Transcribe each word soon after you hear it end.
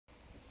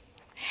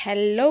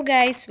Hello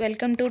guys,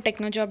 welcome to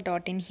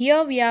technojob.in.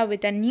 Here we are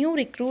with a new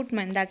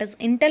recruitment, that is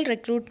Intel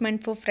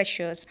recruitment for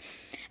freshers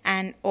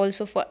and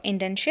also for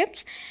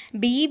internships.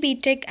 BE,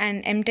 B.Tech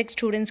and M.Tech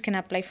students can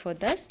apply for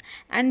this.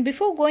 And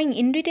before going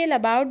in detail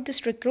about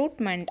this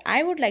recruitment,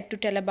 I would like to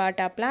tell about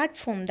our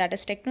platform, that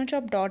is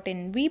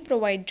technojob.in. We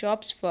provide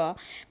jobs for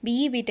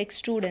BE, B.Tech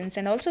students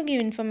and also give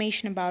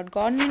information about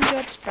government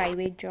jobs,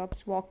 private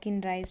jobs, walk-in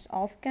drives,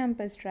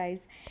 off-campus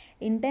drives,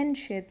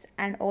 internships,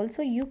 and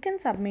also you can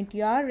submit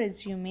your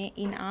resume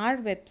in our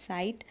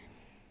website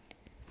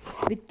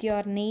with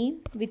your name,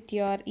 with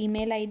your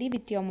email id,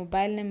 with your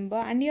mobile number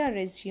and your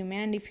resume.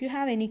 And if you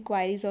have any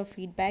queries or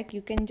feedback,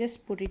 you can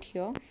just put it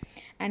here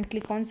and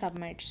click on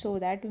submit, so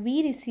that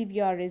we receive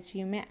your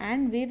resume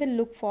and we will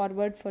look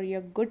forward for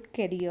your good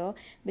career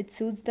which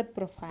suits the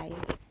profile.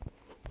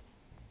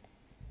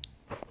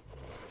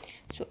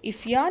 So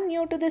if you are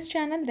new to this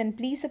channel, then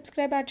please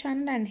subscribe our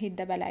channel and hit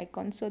the bell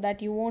icon so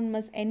that you won't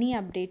miss any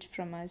updates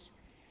from us.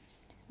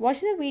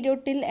 Watch the video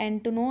till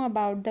end to know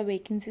about the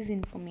vacancies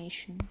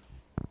information.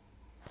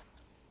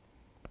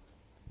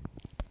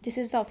 This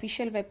is the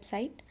official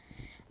website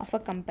of a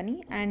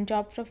company, and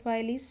job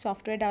profile is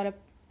software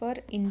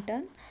developer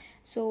intern.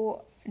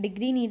 So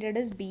degree needed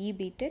is BE,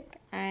 B.Tech,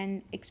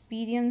 and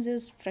experience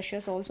is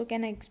freshers also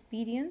can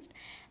experience.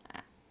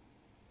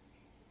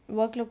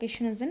 Work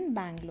location is in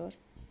Bangalore.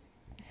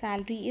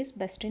 Salary is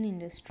best in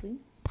industry.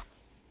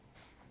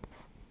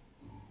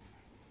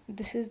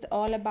 This is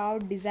all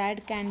about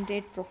desired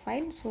candidate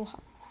profile. So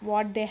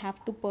what they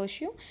have to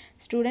pursue: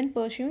 student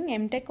pursuing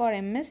M.Tech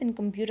or MS in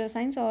computer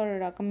science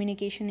or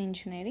communication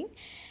engineering,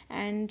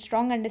 and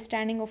strong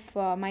understanding of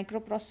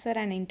microprocessor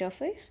and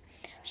interface,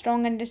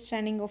 strong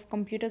understanding of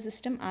computer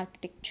system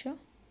architecture.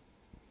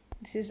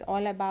 This is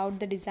all about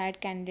the desired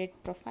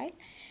candidate profile.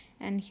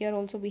 And here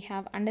also we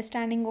have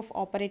understanding of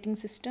operating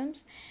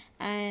systems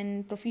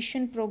and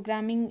proficient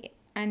programming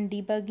and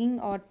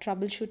debugging or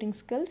troubleshooting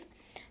skills,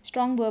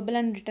 strong verbal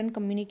and written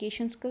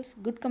communication skills,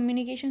 good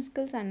communication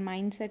skills and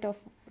mindset of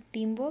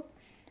teamwork,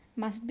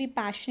 must be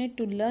passionate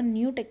to learn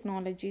new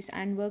technologies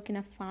and work in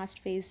a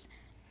fast-paced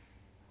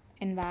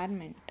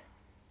environment.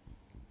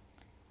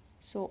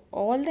 So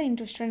all the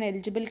interested and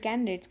eligible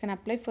candidates can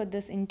apply for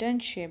this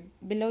internship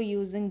below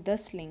using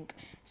this link.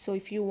 So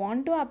if you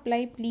want to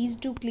apply, please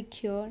do click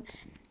here.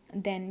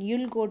 Then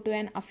you'll go to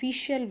an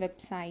official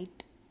website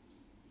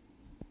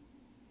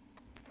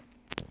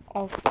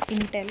of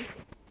Intel.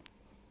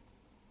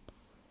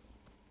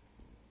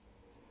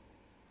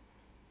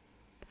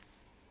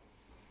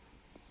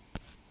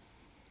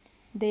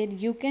 There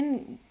you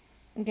can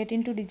get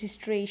into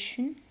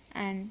registration,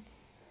 and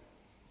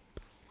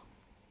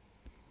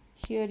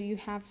here you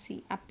have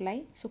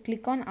apply. So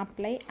click on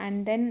apply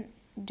and then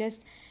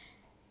just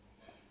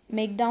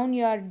make down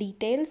your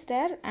details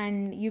there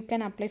and you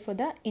can apply for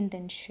the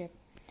internship.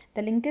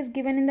 The link is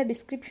given in the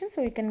description,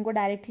 so you can go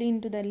directly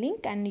into the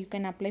link and you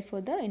can apply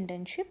for the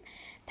internship.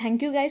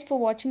 Thank you guys for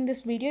watching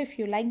this video. If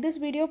you like this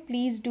video,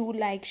 please do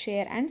like,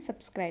 share and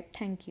subscribe.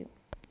 Thank you.